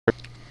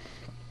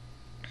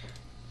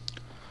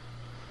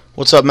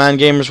What's up, Madden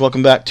gamers?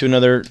 Welcome back to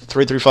another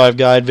 335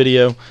 guide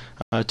video.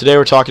 Today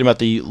we're talking about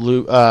the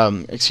loop.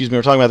 We're talking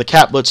about the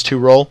Cat Blitz 2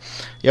 roll.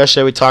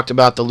 Yesterday we talked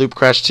about the loop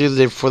crash 2. The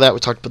day before that we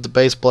talked about the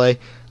base play.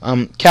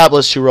 Cat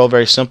Blitz 2 roll,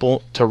 very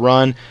simple to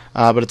run,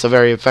 but it's a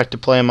very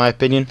effective play in my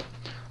opinion.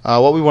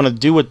 What we want to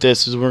do with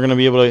this is we're going to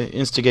be able to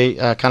instigate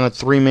kind of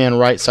three-man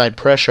right side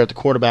pressure at the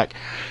quarterback.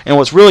 And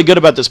what's really good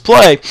about this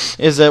play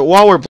is that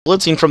while we're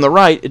blitzing from the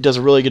right, it does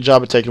a really good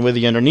job of taking with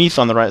the underneath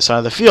on the right side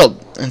of the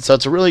field. And so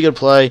it's a really good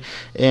play,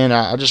 and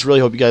I just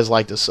really hope you guys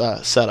like this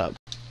setup.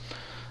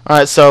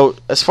 Alright, so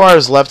as far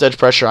as left edge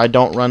pressure, I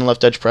don't run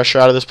left edge pressure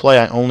out of this play.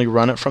 I only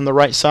run it from the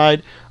right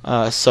side.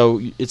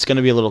 So it's going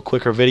to be a little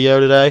quicker video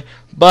today,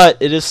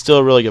 but it is still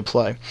a really good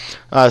play.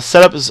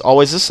 Setup is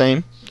always the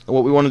same.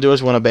 What we want to do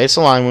is we want to base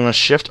a line. We want to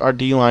shift our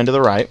D line to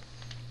the right.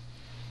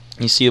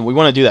 You see, we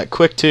want to do that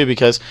quick too,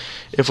 because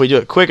if we do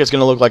it quick, it's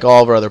going to look like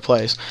all of our other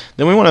plays.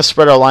 Then we want to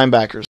spread our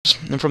linebackers,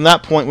 and from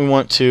that point we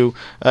want to,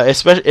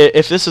 especially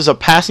if this is a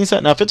passing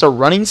set. Now, if it's a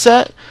running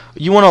set,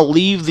 you want to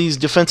leave these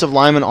defensive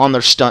linemen on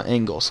their stunt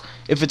angles.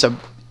 If it's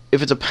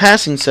a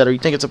passing set, or you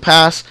think it's a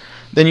pass,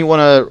 then you want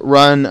to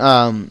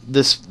run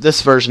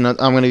this version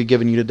that I'm going to be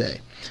giving you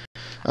today.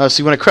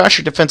 So you want to crash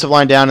your defensive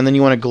line down, and then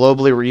you want to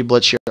globally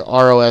re-blitz your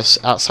ROS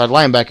outside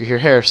linebacker here,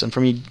 Harrison.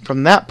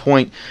 From that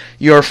point,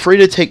 you are free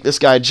to take this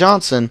guy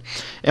Johnson.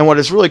 And what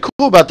is really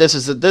cool about this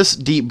is that this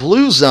deep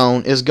blue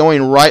zone is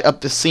going right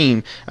up the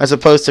seam, as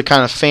opposed to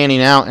kind of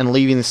fanning out and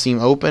leaving the seam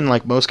open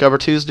like most cover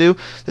twos do.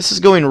 This is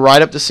going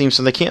right up the seam,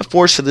 so they can't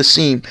force to the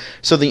seam.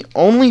 So the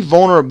only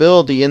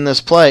vulnerability in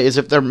this play is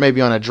if they're maybe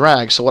on a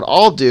drag. So what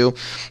I'll do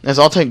is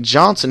I'll take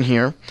Johnson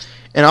here,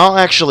 and I'll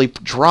actually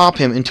drop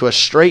him into a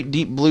straight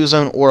deep blue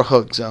zone or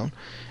hook zone.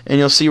 And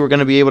you'll see we're going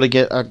to be able to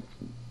get a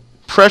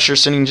pressure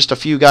sending just a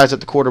few guys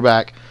at the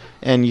quarterback.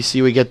 And you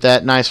see we get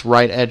that nice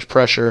right edge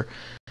pressure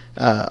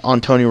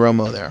on Tony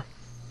Romo there.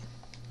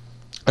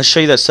 Let's show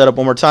you that setup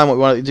one more time. What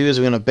we want to do is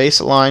we're going to base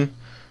a line,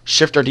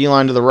 shift our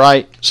D-line to the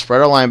right,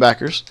 spread our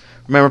linebackers.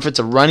 Remember, if it's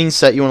a running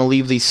set, you want to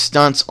leave these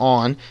stunts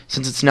on.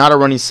 Since it's not a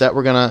running set,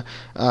 we're going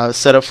to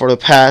set up for the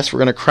pass. We're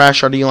going to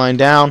crash our D-line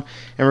down,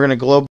 and we're going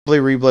to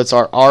globally re-blitz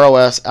our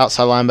ROS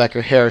outside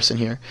linebacker Harrison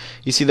here.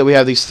 You see that we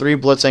have these three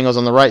blitz angles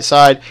on the right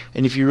side,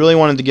 and if you really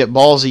wanted to get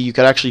ballsy, you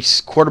could actually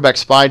quarterback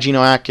spy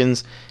Geno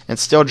Atkins and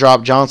still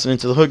drop Johnson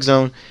into the hook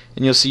zone,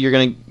 and you'll see you're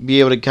going to be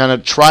able to kind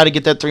of try to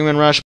get that three-man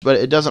rush, but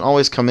it doesn't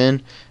always come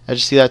in. As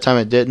you see, that time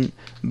it didn't.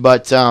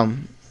 But,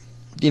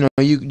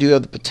 you do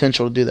have the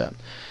potential to do that.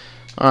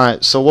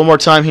 Alright, so one more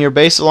time here.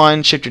 Base the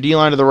line, shift your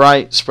D-line to the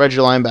right, spread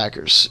your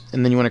linebackers.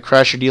 And then you want to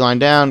crash your D-line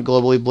down,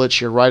 globally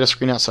blitz your right of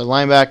screen outside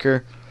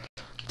linebacker.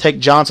 Take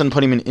Johnson,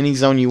 put him in any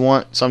zone you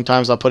want.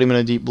 Sometimes I'll put him in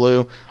a deep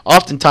blue.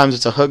 Oftentimes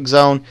it's a hook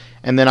zone,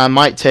 and then I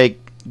might take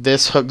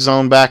this hook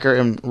zone backer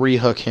and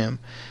re-hook him.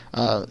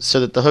 So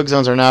that the hook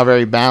zones are now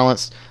very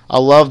balanced. I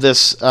love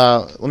this.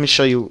 Let me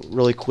show you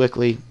really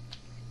quickly.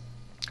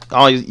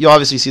 You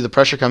obviously see the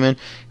pressure come in.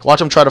 Watch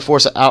them try to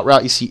force an out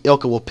route. You see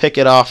Ilka will pick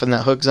it off in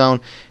that hook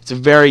zone. It's a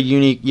very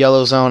unique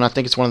yellow zone. I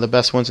think it's one of the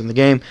best ones in the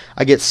game.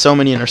 I get so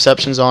many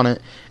interceptions on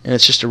it, and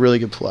it's just a really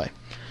good play.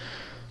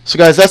 So,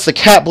 guys, that's the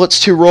Cat Blitz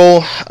 2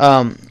 roll.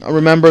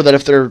 Remember that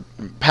if they're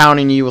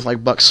pounding you with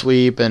like buck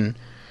sweep and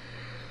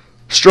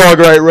strong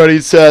right running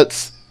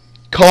sets,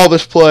 call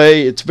this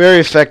play. It's very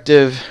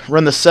effective.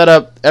 Run the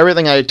setup,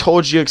 everything I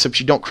told you, except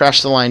you don't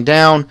crash the line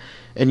down.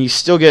 And you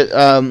still get,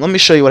 let me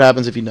show you what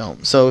happens if you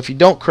don't. So if you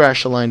don't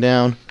crash the line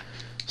down,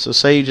 so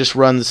say you just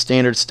run the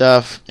standard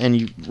stuff and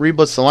you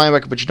re-blitz the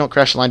linebacker, but you don't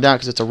crash the line down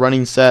because it's a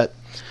running set,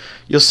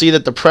 you'll see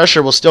that the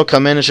pressure will still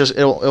come in. It's just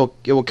it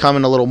will come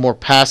in a little more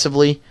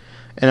passively,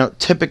 and it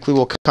typically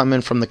will come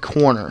in from the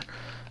corner.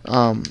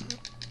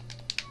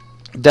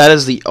 That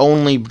is the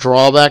only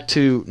drawback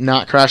to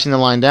not crashing the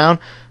line down.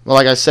 But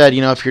like I said,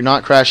 if you're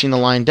not crashing the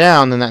line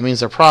down, then that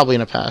means they're probably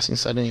in a passing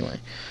set anyway.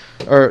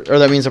 Or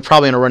that means they're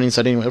probably in a running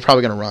set anyway. They're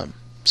probably going to run.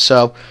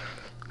 So,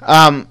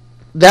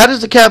 that is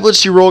the Cat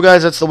Blitz 2 roll,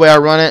 guys. That's the way I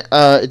run it.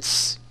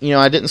 It's,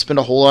 I didn't spend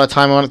a whole lot of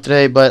time on it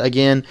today, but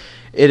again,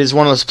 it is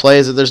one of those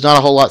plays that there's not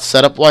a whole lot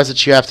setup-wise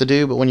that you have to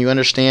do, but when you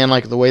understand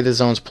like the way the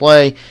zones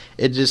play,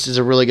 it just is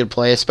a really good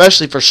play,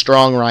 especially for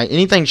strong right.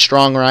 Anything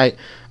strong right,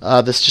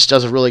 this just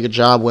does a really good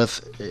job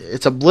with.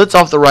 It's a blitz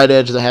off the right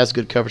edge that has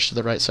good coverage to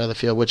the right side of the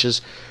field, which is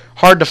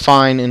hard to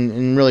find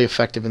and really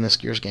effective in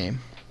this year's game.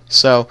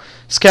 So,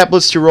 it's Cat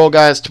Blitz 2 roll,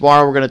 guys.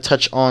 Tomorrow we're going to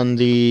touch on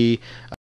the